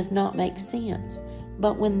does not make sense.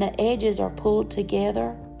 But when the edges are pulled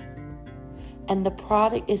together and the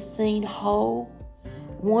product is seen whole,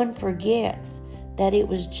 one forgets that it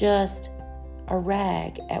was just a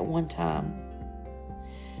rag at one time.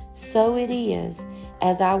 So it is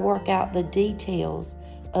as I work out the details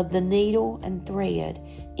of the needle and thread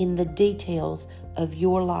in the details of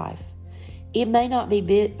your life. It may not be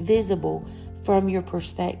visible from your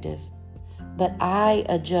perspective, but I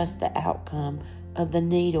adjust the outcome of the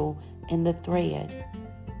needle and the thread.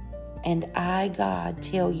 And I, God,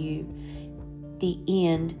 tell you, the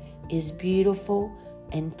end is beautiful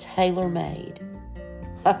and tailor-made.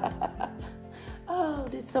 Oh,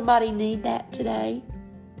 did somebody need that today?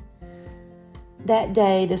 That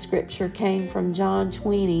day, the scripture came from John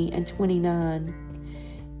 20 and 29.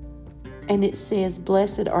 And it says,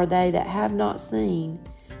 blessed are they that have not seen,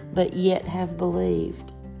 but yet have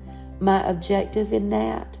believed. My objective in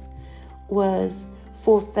that was,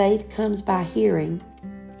 for faith comes by hearing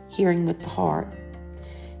with the heart,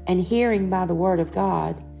 and hearing by the word of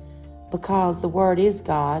God, because the word is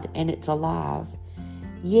God and it's alive.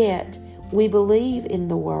 Yet we believe in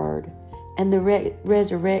the word and the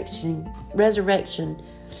resurrection,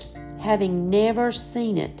 having never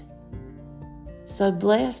seen it. So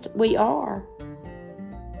blessed we are.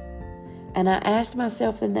 And I asked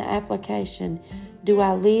myself in the application, do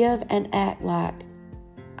I live and act like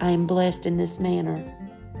I am blessed in this manner?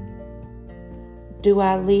 Do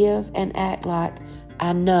I live and act like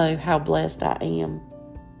I know how blessed I am?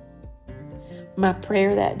 My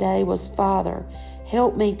prayer that day was, Father,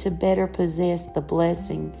 help me to better possess the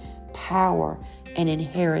blessing, power, and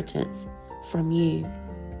inheritance from you.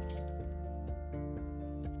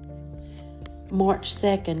 March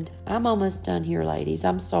 2nd. I'm almost done here, ladies.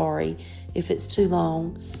 I'm sorry if it's too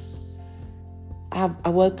long. I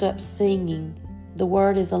woke up singing. The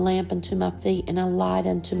word is a lamp unto my feet and a light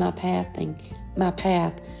unto my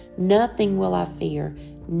path. Nothing will I fear.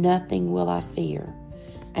 Nothing will I fear.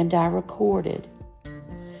 And I recorded.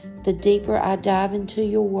 The deeper I dive into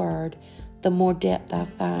your word, the more depth I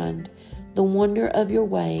find. The wonder of your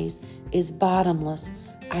ways is bottomless.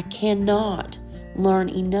 I cannot learn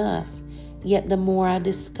enough. Yet the more I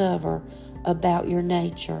discover about your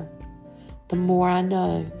nature, the more I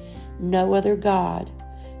know. No other God,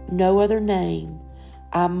 no other name.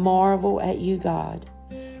 I marvel at you, God.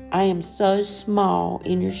 I am so small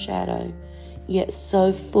in your shadow, yet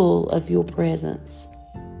so full of your presence.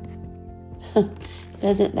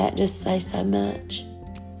 Doesn't that just say so much?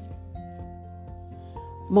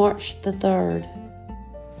 March the 3rd.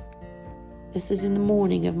 This is in the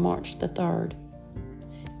morning of March the 3rd.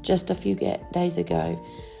 Just a few days ago,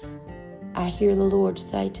 I hear the Lord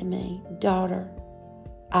say to me, daughter,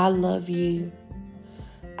 I love you.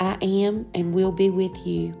 I am and will be with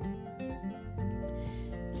you.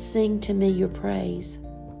 Sing to me your praise.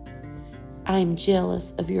 I am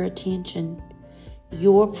jealous of your attention.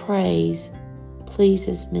 Your praise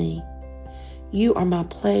pleases me. You are my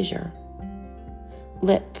pleasure.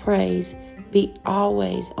 Let praise be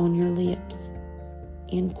always on your lips.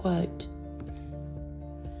 End quote.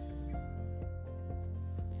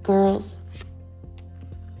 Girls,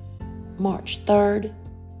 March 3rd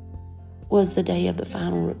was the day of the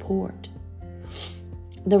final report,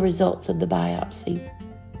 the results of the biopsy.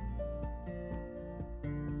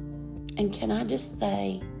 And can I just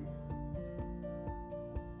say,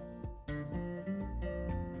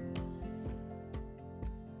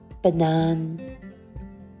 benign.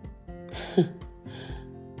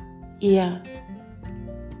 Yeah.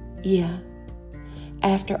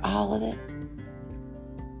 After all of it,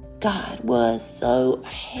 God was so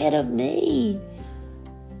ahead of me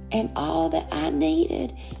and all that I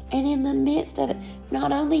needed. And in the midst of it,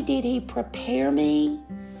 not only did He prepare me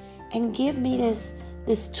and give me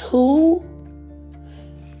this tool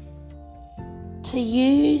to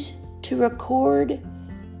use to record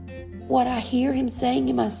what I hear Him saying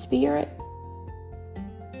in my spirit,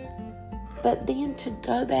 but then to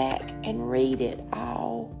go back and read it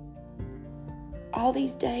all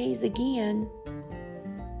these days again,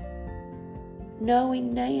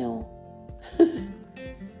 knowing now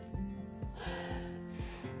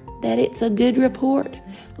that it's a good report.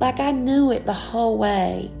 Like I knew it the whole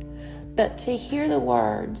way, but to hear the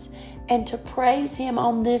words and to praise Him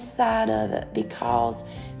on this side of it because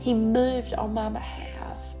He moved on my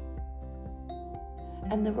behalf.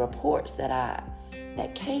 And the reports that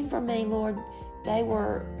came from me, Lord, they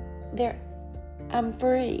were there. I'm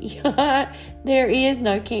free. There is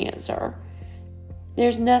no cancer.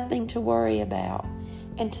 There's nothing to worry about.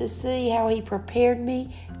 And to see how He prepared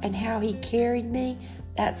me and how He carried me,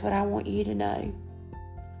 that's what I want you to know.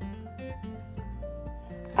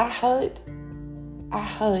 I hope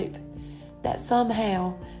that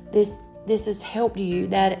somehow this has helped you,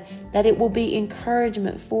 that it will be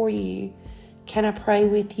encouragement for you. Can I pray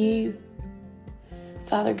with you?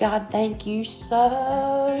 Father God, thank you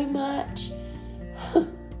so much.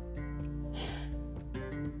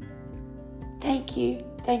 Thank you.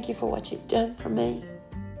 Thank you for what you've done for me.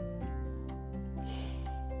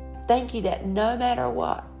 Thank you that no matter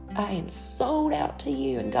what, I am sold out to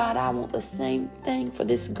you. And God, I want the same thing for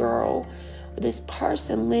this girl or this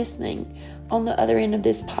person listening on the other end of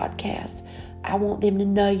this podcast. I want them to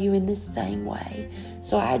know you in the same way.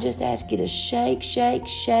 So I just ask you to shake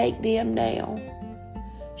them now.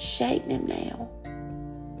 Shake them now.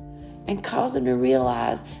 And cause them to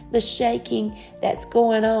realize the shaking that's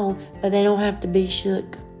going on, but they don't have to be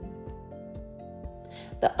shook.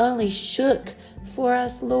 The only shook for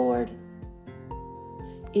us, Lord,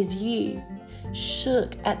 is you.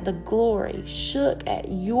 Shook at the glory. Shook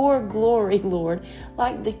at your glory, Lord.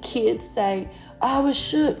 Like the kids say, I was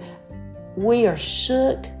shook. We are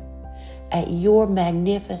shook at your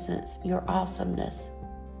magnificence, your awesomeness,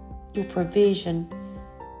 your provision,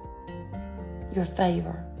 your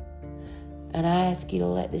favor. And I ask you to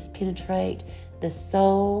let this penetrate the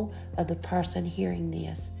soul of the person hearing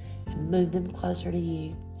this and move them closer to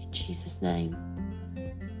you. In Jesus' name.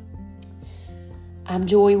 I'm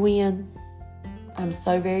Joy Wynn. I'm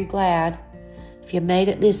so very glad. If you made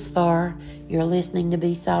it this far, you're listening to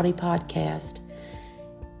Be Salty Podcast.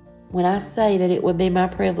 When I say that it would be my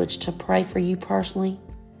privilege to pray for you personally,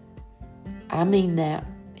 I mean that.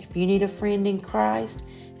 If you need a friend in Christ,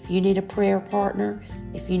 if you need a prayer partner,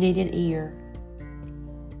 if you need an ear,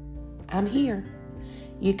 I'm here.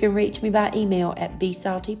 You can reach me by email at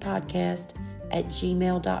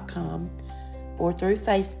besaltypodcast@gmail.com or through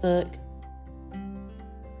Facebook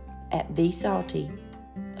at Be Salty.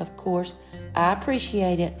 Of course, I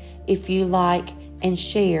appreciate it if you like and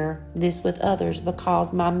share this with others,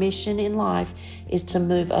 because my mission in life is to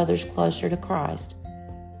move others closer to Christ.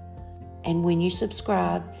 And when you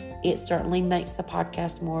subscribe, it certainly makes the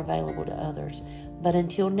podcast more available to others. But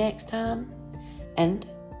until next time, and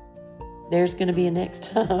there's going to be a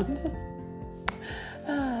next time,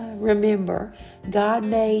 remember, God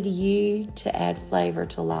made you to add flavor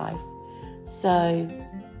to life. So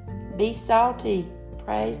be salty.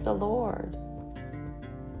 Praise the Lord.